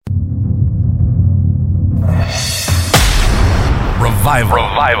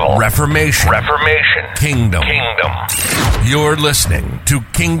revival, reformation, kingdom. You're listening to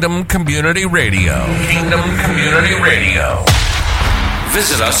Kingdom Community Radio.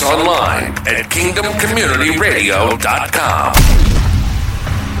 Visit us online at kingdomcommunityradio.com.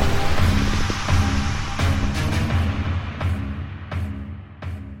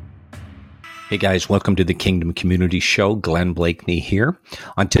 Hey guys, welcome to the Kingdom Community Show. Glenn Bleakney here.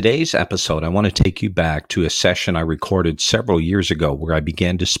 On today's episode, I want to take you back to a session I recorded several years ago where I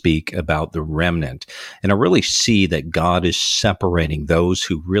began to speak about the remnant. And I really see that God is separating those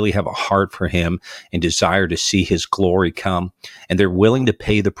who really have a heart for Him and desire to see His glory come, and they're willing to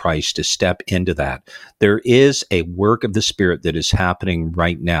pay the price to step into that. There is a work of the Spirit that is happening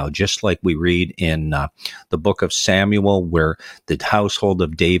right now, just like we read in the book of Samuel, where the household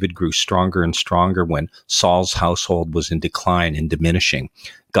of David grew stronger and stronger when Saul's household was in decline and diminishing.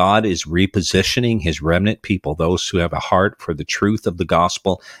 God is repositioning His remnant people, those who have a heart for the truth of the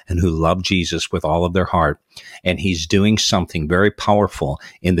gospel and who love Jesus with all of their heart. And He's doing something very powerful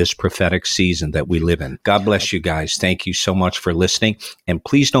in this prophetic season that we live in. God bless you guys. Thank you so much for listening. And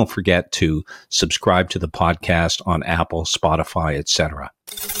please don't forget to subscribe to the podcast on Apple, Spotify, etc.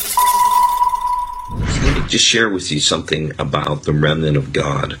 Let me just share with you something about the remnant of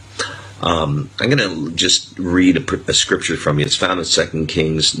God. I'm going to just read a scripture from you. It's found in 2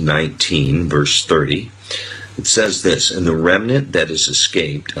 Kings 19, verse 30. It says this, "And the remnant that is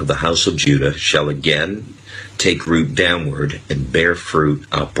escaped of the house of Judah shall again take root downward and bear fruit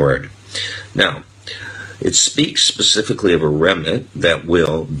upward." Now, it speaks specifically of a remnant that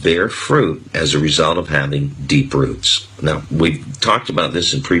will bear fruit as a result of having deep roots. Now, we've talked about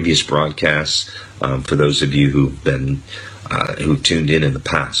this in previous broadcasts for those of you who've tuned in the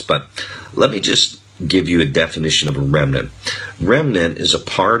past. But let me just give you a definition of a remnant. Remnant is a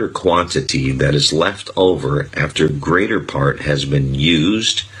part or quantity that is left over after a greater part has been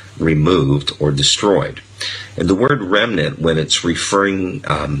used, removed, or destroyed. And the word remnant, when it's referring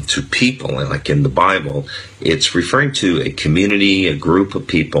to people, like in the Bible, it's referring to a community, a group of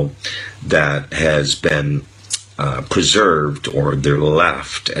people that has been preserved, or they're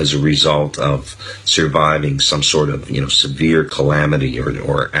left as a result of surviving some sort of severe calamity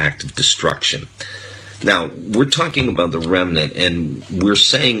or act of destruction. Now, we're talking about the remnant, and we're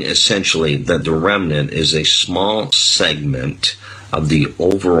saying essentially that the remnant is a small segment of the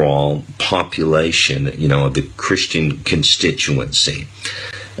overall population, of the Christian constituency.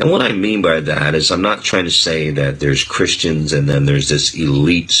 And what I mean by that is I'm not trying to say that there's Christians and then there's this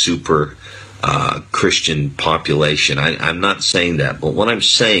elite super Christian population. I'm not saying that, but what I'm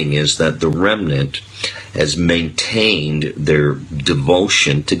saying is that the remnant has maintained their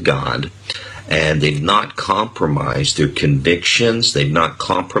devotion to God, and they've not compromised their convictions. They've not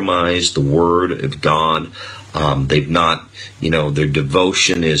compromised the Word of God. They've not, their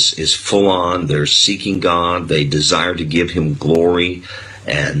devotion is full on. They're seeking God. They desire to give Him glory.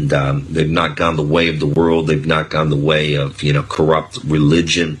 And they've not gone the way of the world. They've not gone the way of, corrupt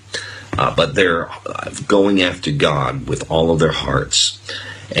religion. But they're going after God with all of their hearts.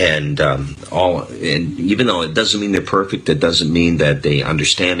 And even though it doesn't mean they're perfect, it doesn't mean that they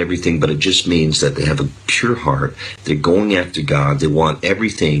understand everything, but it just means that they have a pure heart. They're going after God. They want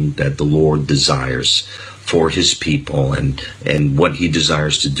everything that the Lord desires for His people and what He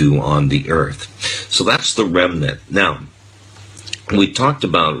desires to do on the earth. So that's the remnant. Now, we talked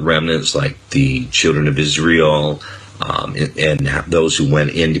about remnants like the children of Israel, and those who went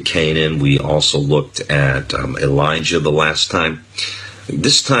into Canaan. We also looked at Elijah the last time.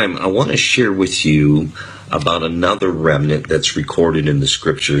 This time, I want to share with you about another remnant that's recorded in the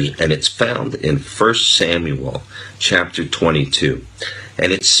Scriptures, and it's found in 1 Samuel chapter 22.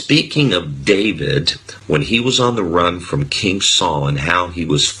 And it's speaking of David when he was on the run from King Saul, and how he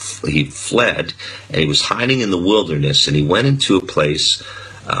fled, and he was hiding in the wilderness, and he went into a place,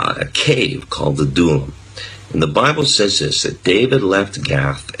 a cave called Adullam. And the Bible says this, that David left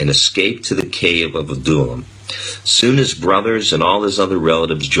Gath and escaped to the cave of Adullam. Soon his brothers and all his other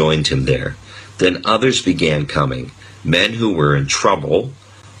relatives joined him there. Then others began coming, men who were in trouble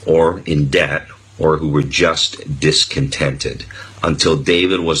or in debt, or who were just discontented, until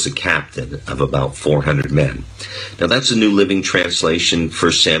David was the captain of about 400 men. Now that's a New Living Translation,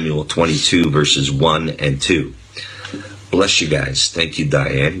 1 Samuel 22, verses 1 and 2. Bless you guys. Thank you,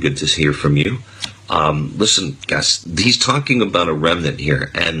 Diane. Good to hear from you. Listen, guys, he's talking about a remnant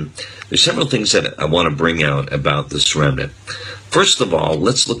here, and there's several things that I want to bring out about this remnant. First of all,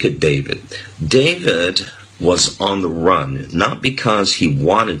 let's look at David. David was on the run, not because he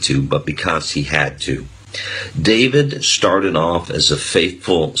wanted to, but because he had to. David started off as a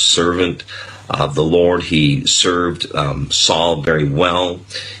faithful servant of the Lord. He served Saul very well.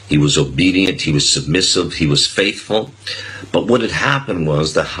 He was obedient. He was submissive. He was faithful. But what had happened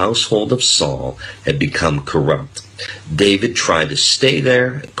was the household of Saul had become corrupt. David tried to stay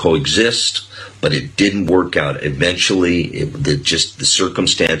there, coexist, but it didn't work out. Eventually, the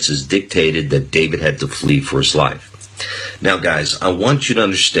circumstances dictated that David had to flee for his life. Now, guys, I want you to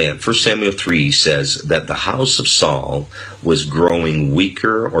understand, 1 Samuel 3 says that the house of Saul was growing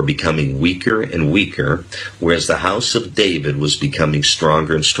weaker or becoming weaker and weaker, whereas the house of David was becoming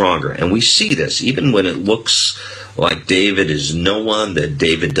stronger and stronger. And we see this even when it looks like David is no one, that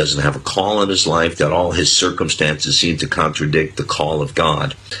David doesn't have a call in his life, that all his circumstances seem to contradict the call of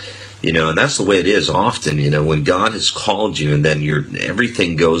God. You know, and that's the way it is often, you know, when God has called you and then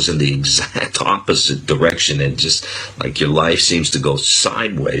everything goes in the exact opposite direction, and just like your life seems to go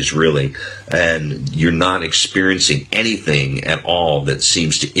sideways, really, and you're not experiencing anything at all that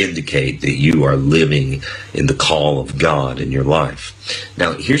seems to indicate that you are living in the call of God in your life.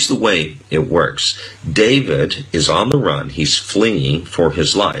 Now, here's the way it works. David is on the run. He's fleeing for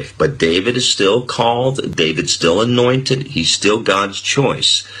his life, but David is still called. David's still anointed. He's still God's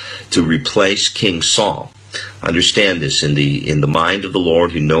choice to replace King Saul. Understand this, in the mind of the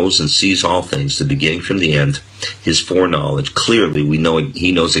Lord, who knows and sees all things, the beginning from the end, his foreknowledge. Clearly, we know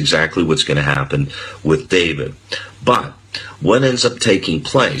he knows exactly what's going to happen with David. But what ends up taking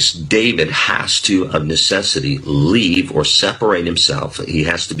place, David has to, of necessity, leave or separate himself. He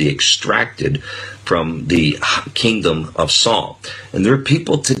has to be extracted from the kingdom of Saul. And there are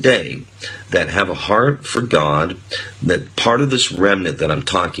people today that have a heart for God, that part of this remnant that I'm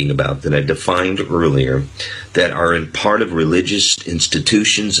talking about, that I defined earlier, that are in part of religious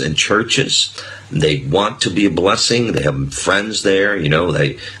institutions and churches. They want to be a blessing. They have friends there. You know,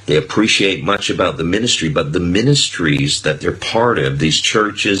 they appreciate much about the ministry, but the ministries that they're part of, these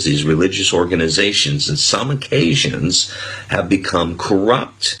churches, these religious organizations, in some occasions have become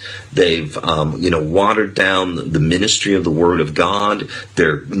corrupt. They've, watered down the ministry of the Word of God.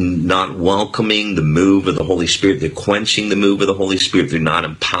 They're not welcoming the move of the Holy Spirit. They're quenching the move of the Holy Spirit. They're not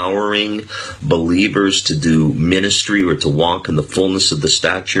empowering believers to do ministry or to walk in the fullness of the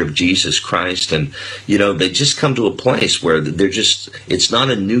stature of Jesus Christ. And, you know, they just come to a place where it's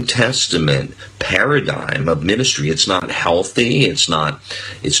not a New Testament paradigm of ministry. It's not healthy. It's not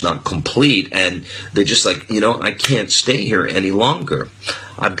complete. And they're just like, I can't stay here any longer.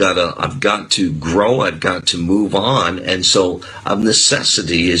 I've got to grow. I've got to move on. And so of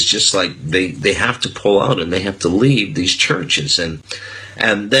necessity is just like they have to pull out and they have to leave these churches.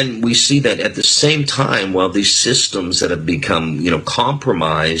 And then we see that at the same time, while these systems that have become,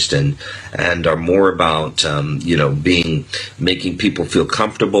 compromised and are more about, making people feel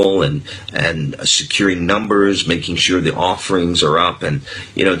comfortable and securing numbers, making sure the offerings are up, and,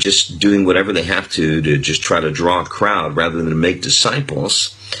 just doing whatever they have to just try to draw a crowd rather than make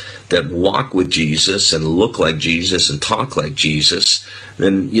disciples that walk with Jesus and look like Jesus and talk like Jesus.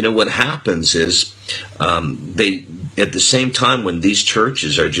 Then, what happens is at the same time, when these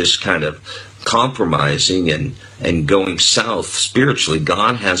churches are just kind of compromising and going south spiritually,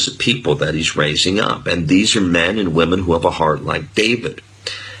 God has a people that he's raising up. And these are men and women who have a heart like David.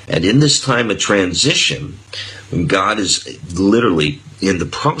 And in this time of transition, when God is literally in the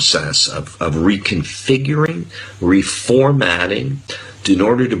process of reconfiguring, reformatting, in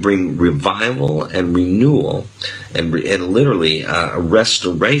order to bring revival and renewal and literally a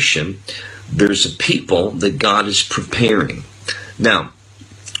restoration, there's a people that God is preparing. Now,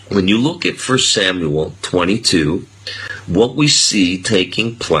 when you look at 1 Samuel 22, what we see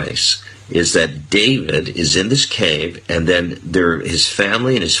taking place is that David is in this cave, and then his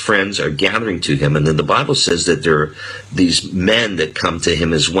family and his friends are gathering to him, and then the Bible says that there are these men that come to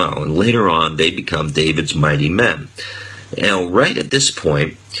him as well, and later on they become David's mighty men. Now, right at this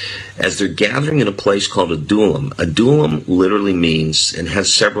point, as they're gathering in a place called Adullam literally means, and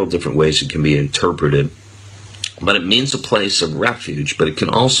has several different ways it can be interpreted, but it means a place of refuge, but it can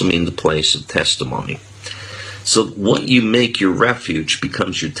also mean the place of testimony. So what you make your refuge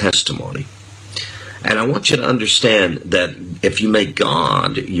becomes your testimony. And I want you to understand that if you make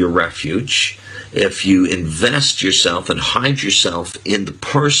God your refuge, if you invest yourself and hide yourself in the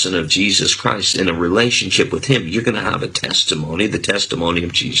person of Jesus Christ, in a relationship with him, you're going to have a testimony, the testimony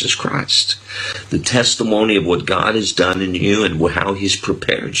of Jesus Christ, the testimony of what God has done in you and how he's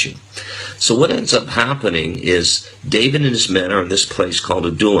prepared you. So what ends up happening is David and his men are in this place called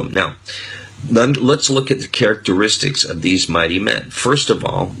Adullam. Now, Then let's look at the characteristics of these mighty men. First of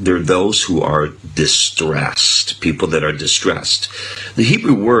all, they're those who are distressed, people that are distressed. The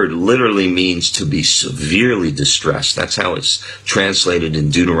Hebrew word literally means to be severely distressed. That's how it's translated in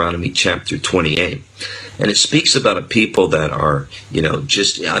Deuteronomy chapter 28. And it speaks about a people that are,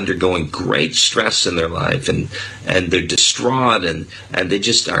 just undergoing great stress in their life, and they're distraught, and they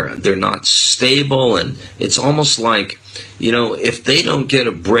just they're not stable, and it's almost like, if they don't get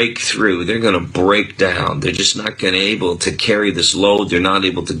a breakthrough, they're going to break down. They're just not going to be able to carry this load. They're not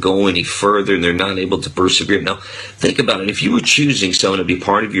able to go any further, and they're not able to persevere. Now, think about it. If you were choosing someone to be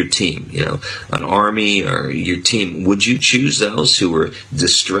part of your team, an army or your team, would you choose those who were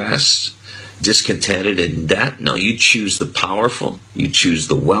distressed, discontented, and that? No, you choose the powerful, you choose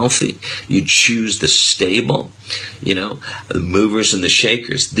the wealthy, you choose the stable, the movers and the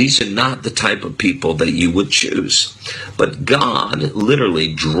shakers. These are not the type of people that you would choose. But God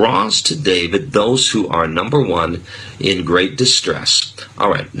literally draws to David those who are, number one, in great distress.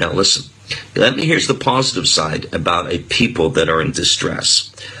 All right, now listen. Here's the positive side about a people that are in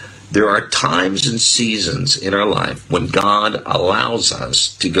distress. There are times and seasons in our life when God allows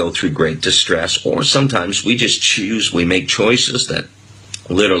us to go through great distress, or sometimes we make choices that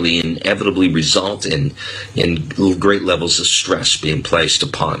literally inevitably result in great levels of stress being placed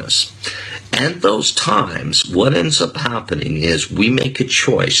upon us. And those times, what ends up happening is we make a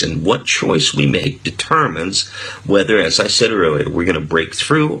choice, and what choice we make determines whether, as I said earlier, we're going to break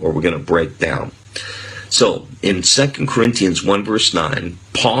through or we're going to break down. So, in 2 Corinthians 1 verse 9,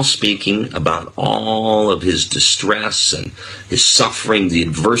 Paul speaking about all of his distress and his suffering, the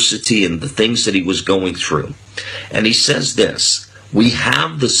adversity and the things that he was going through. And he says this, "We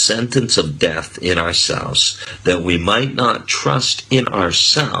have the sentence of death in ourselves, that we might not trust in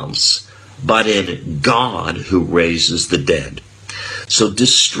ourselves, but in God who raises the dead." So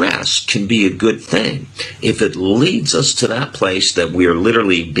distress can be a good thing if it leads us to that place that we are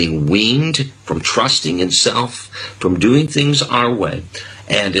literally being weaned from trusting in self, from doing things our way,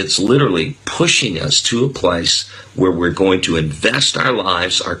 and it's literally pushing us to a place where we're going to invest our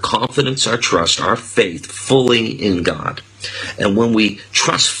lives, our confidence, our trust, our faith fully in God. And when we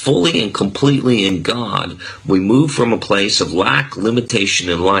trust fully and completely in God, we move from a place of lack, limitation,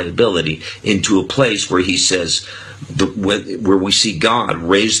 and liability into a place where he says, where we see God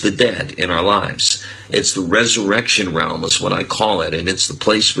raise the dead in our lives. It's the resurrection realm is what I call it, and it's the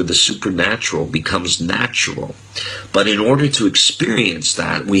place where the supernatural becomes natural. But in order to experience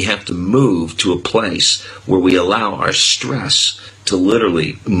that, we have to move to a place where we allow our stress to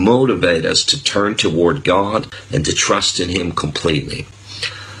literally motivate us to turn toward God and to trust in him completely.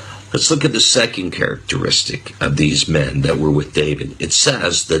 Let's look at the second characteristic of these men that were with David. It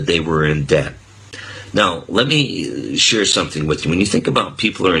says that they were in debt. Now, let me share something with you. When you think about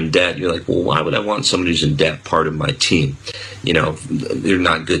people who are in debt, you're like, well, why would I want somebody who's in debt part of my team? They're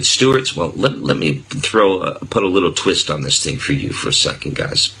not good stewards. Well, let me put a little twist on this thing for you for a second,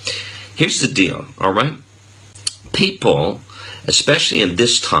 guys. Here's the deal, all right? People, especially in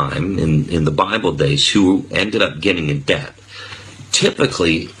this time, in the Bible days, who ended up getting in debt,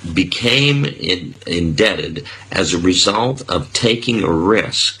 typically became indebted as a result of taking a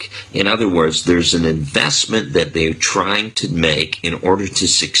risk. In other words, there's an investment that they're trying to make in order to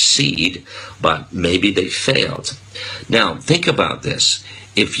succeed, but maybe they failed. Now, think about this.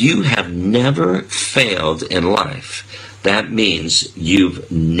 If you have never failed in life, that means you've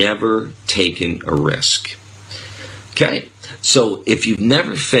never taken a risk. Okay? So if you've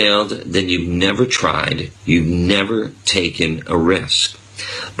never failed, then you've never tried. You've never taken a risk.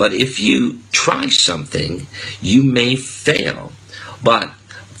 But if you try something, you may fail. But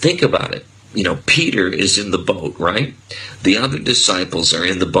think about it. Peter is in the boat, right? The other disciples are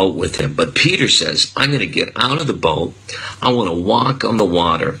in the boat with him. But Peter says, I'm going to get out of the boat. I want to walk on the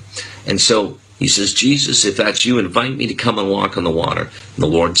water. And so he says, Jesus, if that's you, invite me to come and walk on the water. And the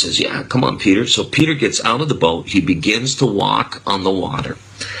Lord says, yeah, come on, Peter. So Peter gets out of the boat. He begins to walk on the water.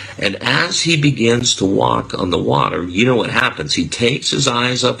 And as he begins to walk on the water, you know what happens? He takes his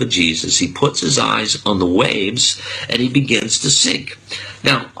eyes off of Jesus. He puts his eyes on the waves, and he begins to sink.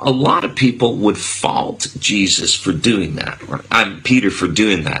 Now, a lot of people would fault Jesus for doing that. Peter for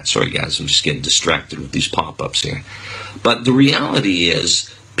doing that. Sorry, guys, I'm just getting distracted with these pop-ups here. But the reality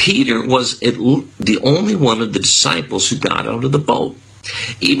is, Peter was the only one of the disciples who got out of the boat.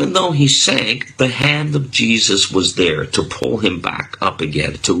 Even though he sank, the hand of Jesus was there to pull him back up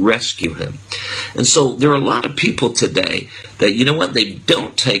again, to rescue him. And so there are a lot of people today that, you know what, they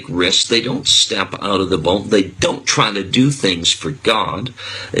don't take risks, they don't step out of the boat, they don't try to do things for God,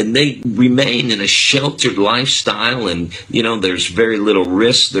 and they remain in a sheltered lifestyle, and, you know, there's very little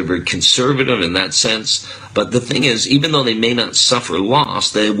risk, they're very conservative in that sense. But the thing is, even though they may not suffer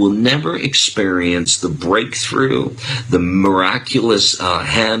loss, they will never experience the breakthrough, the miraculous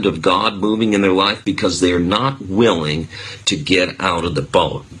hand of God moving in their life, because they are not willing to get out of the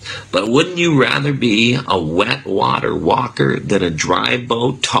boat. But wouldn't you rather be a wet water walker than a dry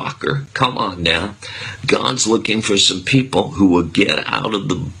boat talker? Come on now. God's looking for some people who will get out of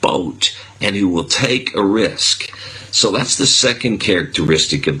the boat and who will take a risk. So that's the second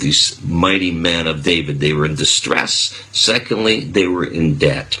characteristic of these mighty men of David. They were in distress. Secondly, they were in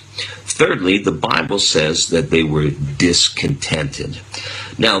debt. Thirdly, the Bible says that they were discontented.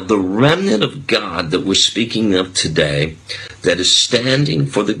 Now, the remnant of God that we're speaking of today, that is standing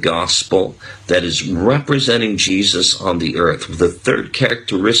for the gospel, that is representing Jesus on the earth, the third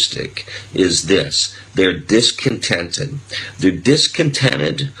characteristic is this: they're discontented. They're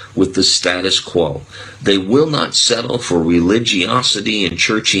discontented with the status quo. They will not settle for religiosity and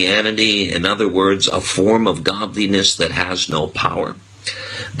churchianity, in other words, a form of godliness that has no power.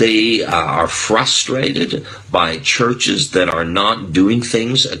 They are frustrated by churches that are not doing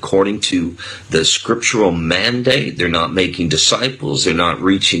things according to the scriptural mandate. They're not making disciples. They're not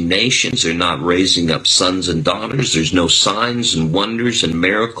reaching nations. They're not raising up sons and daughters. There's no signs and wonders and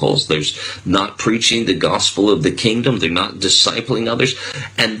miracles. There's not preaching the gospel of the kingdom. They're not discipling others.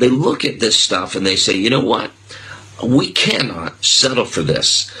 And they look at this stuff and they say, you know what? We cannot settle for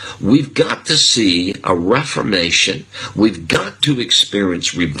this. We've got to see a reformation. We've got to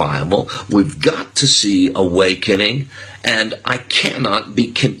experience revival. We've got to see awakening. And I cannot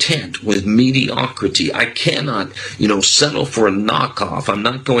be content with mediocrity. I cannot, settle for a knockoff. I'm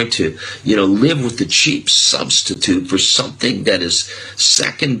not going to, live with the cheap substitute for something that is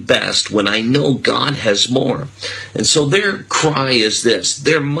second best when I know God has more. And so their cry is this: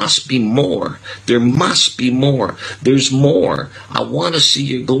 there must be more. There must be more. There's more. I want to see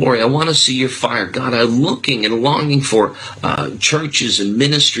your glory. I want to see your fire. God, I'm looking and longing for churches and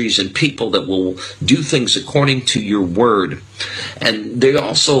ministries and people that will do things according to your word. And they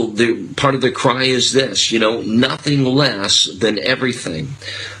also, part of their cry is this, nothing less than everything.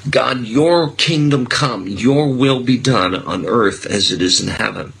 God, your kingdom come, your will be done on earth as it is in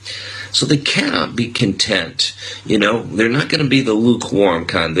heaven. So they cannot be content. They're not going to be the lukewarm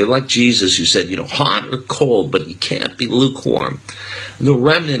kind. They're like Jesus, who said, hot or cold, but you can't be lukewarm. The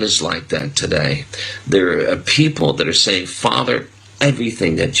remnant is like that today. There are people that are saying, Father,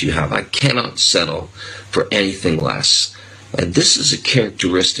 everything that you have, I cannot settle for anything less. And this is a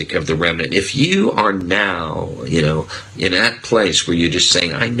characteristic of the remnant. If you are now, in that place where you're just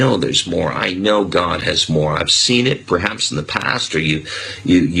saying, I know there's more. I know God has more. I've seen it perhaps in the past, or you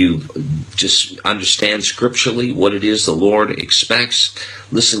just understand scripturally what it is the Lord expects.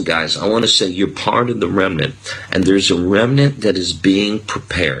 Listen, guys, I want to say you're part of the remnant, and there's a remnant that is being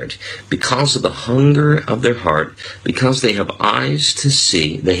prepared because of the hunger of their heart, because they have eyes to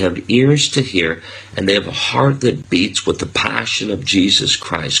see, they have ears to hear, and they have a heart that beats with the passion of Jesus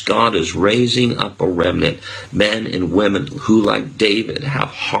Christ. God is raising up a remnant, men and women who, like David, have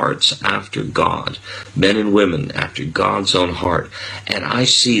hearts after God, men and women after God's own heart. And I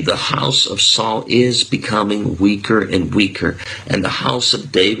see the house of Saul is becoming weaker and weaker, and the house of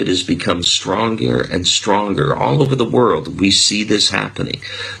David has become stronger and stronger. All over the world, we see this happening.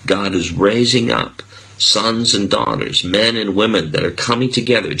 God is raising up sons and daughters, men and women that are coming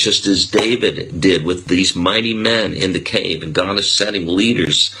together, just as David did with these mighty men in the cave. And God is setting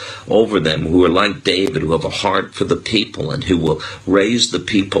leaders over them who are like David, who have a heart for the people and who will raise the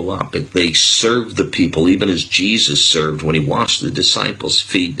people up. And they serve the people, even as Jesus served when he washed the disciples'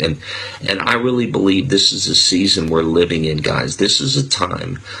 feet. And I really believe this is a season we're living in, guys. This is a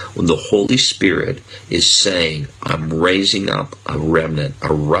time when the Holy Spirit is saying, I'm raising up a remnant,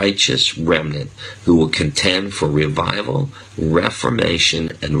 a righteous remnant, who will contend for revival,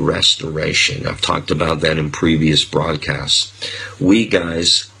 reformation, and restoration. I've talked about that in previous broadcasts. We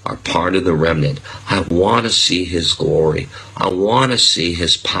guys are part of the remnant. I want to see his glory. I want to see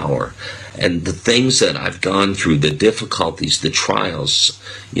his power. And the things that I've gone through, the difficulties, the trials,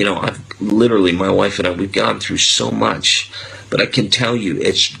 I've literally, my wife and I, we've gone through so much. But I can tell you,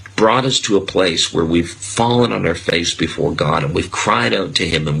 it's brought us to a place where we've fallen on our face before God, and we've cried out to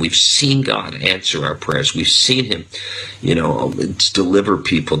him, and we've seen God answer our prayers. We've seen him, deliver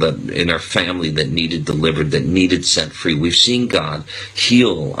people that in our family that needed delivered, that needed set free. We've seen God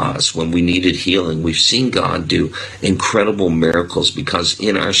heal us when we needed healing. We've seen God do incredible miracles because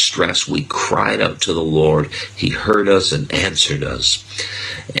in our stress we cried out to the Lord. He heard us and answered us.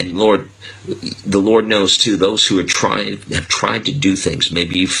 And Lord, the Lord knows too, those who have tried to do things,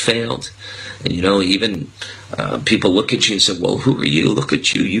 maybe you failed. And even people look at you and say, well, who are you? Look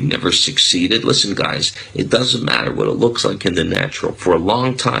at you. You never succeeded. Listen, guys, it doesn't matter what it looks like in the natural. For a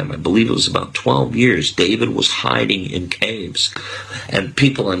long time, I believe it was about 12 years, David was hiding in caves. And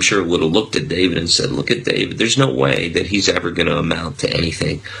people, I'm sure, would have looked at David and said, look at David. There's no way that he's ever going to amount to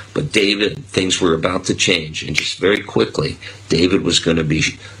anything. But David, things were about to change. And just very quickly, David was going to be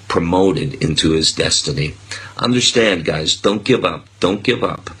promoted into his destiny. Understand, guys, don't give up. Don't give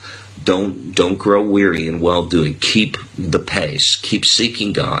up. Don't grow weary in well-doing. Keep the pace. Keep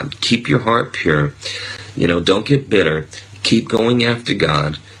seeking God. Keep your heart pure. Don't get bitter. Keep going after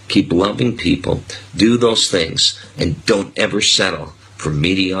God. Keep loving people. Do those things. And don't ever settle for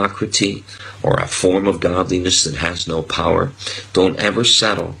mediocrity or a form of godliness that has no power. Don't ever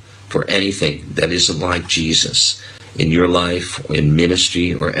settle for anything that isn't like Jesus in your life, in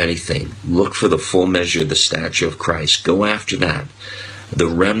ministry, or anything. Look for the full measure of the stature of Christ. Go after that. The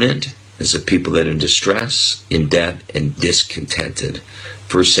remnant is a people that are in distress, in debt, and discontented.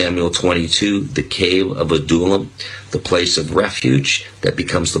 1 Samuel 22, the cave of Adullam, the place of refuge that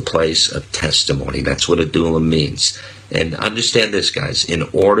becomes the place of testimony. That's what Adullam means. And understand this, guys. In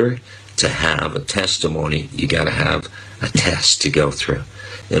order to have a testimony, you got to have a test to go through.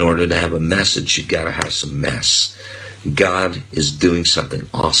 In order to have a message, you got to have some mess. God is doing something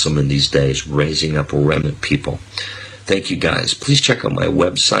awesome in these days, raising up a remnant people. Thank you, guys. Please check out my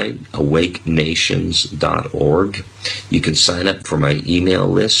website, awakenations.org. You can sign up for my email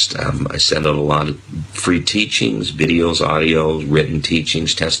list. I send out a lot of free teachings, videos, audios, written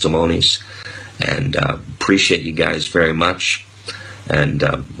teachings, testimonies. And appreciate you guys very much. And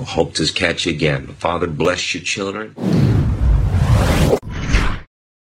hope to catch you again. Father, bless your children.